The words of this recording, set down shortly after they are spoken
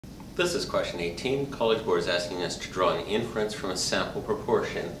This is question 18. College Board is asking us to draw an inference from a sample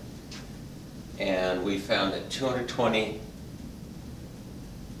proportion. And we found that 220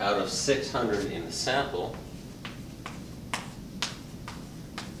 out of 600 in the sample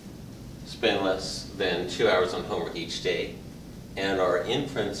spend less than 2 hours on homework each day. And our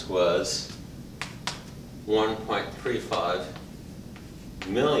inference was 1.35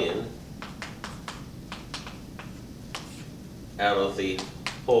 million out of the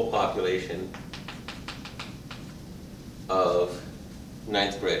whole population of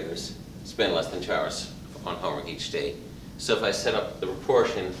 9th graders spend less than 2 hours on homework each day. So if I set up the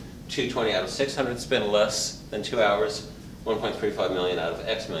proportion, 220 out of 600 spend less than 2 hours, 1.35 million out of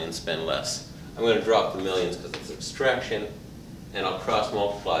X million spend less. I'm going to drop the millions because it's abstraction, and I'll cross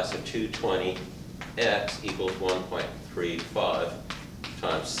multiply, so 220x equals 1.35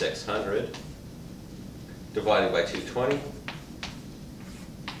 times 600, dividing by 220.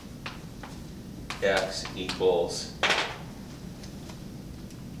 X equals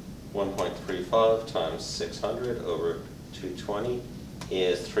 1.35 times 600 over 220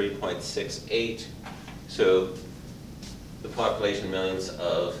 is 3.68. So the population millions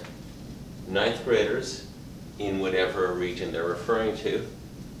of 9th graders in whatever region they're referring to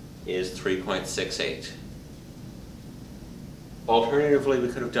is 3.68. Alternatively, we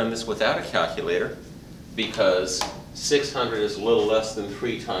could have done this without a calculator because 600 is a little less than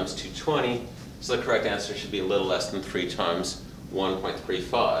 3 times 220. So the correct answer should be a little less than 3 times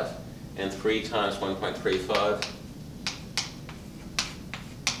 1.35. And 3 times 1.35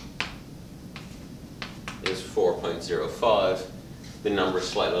 is 4.05. The number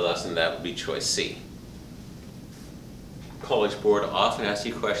slightly less than that would be choice C. College Board often asks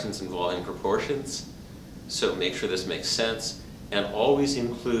you questions involving proportions, so make sure this makes sense. And always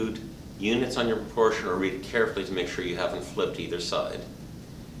include units on your proportion or read it carefully to make sure you haven't flipped either side.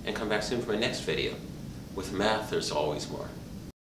 And come back soon for my next video. With math, there's always more.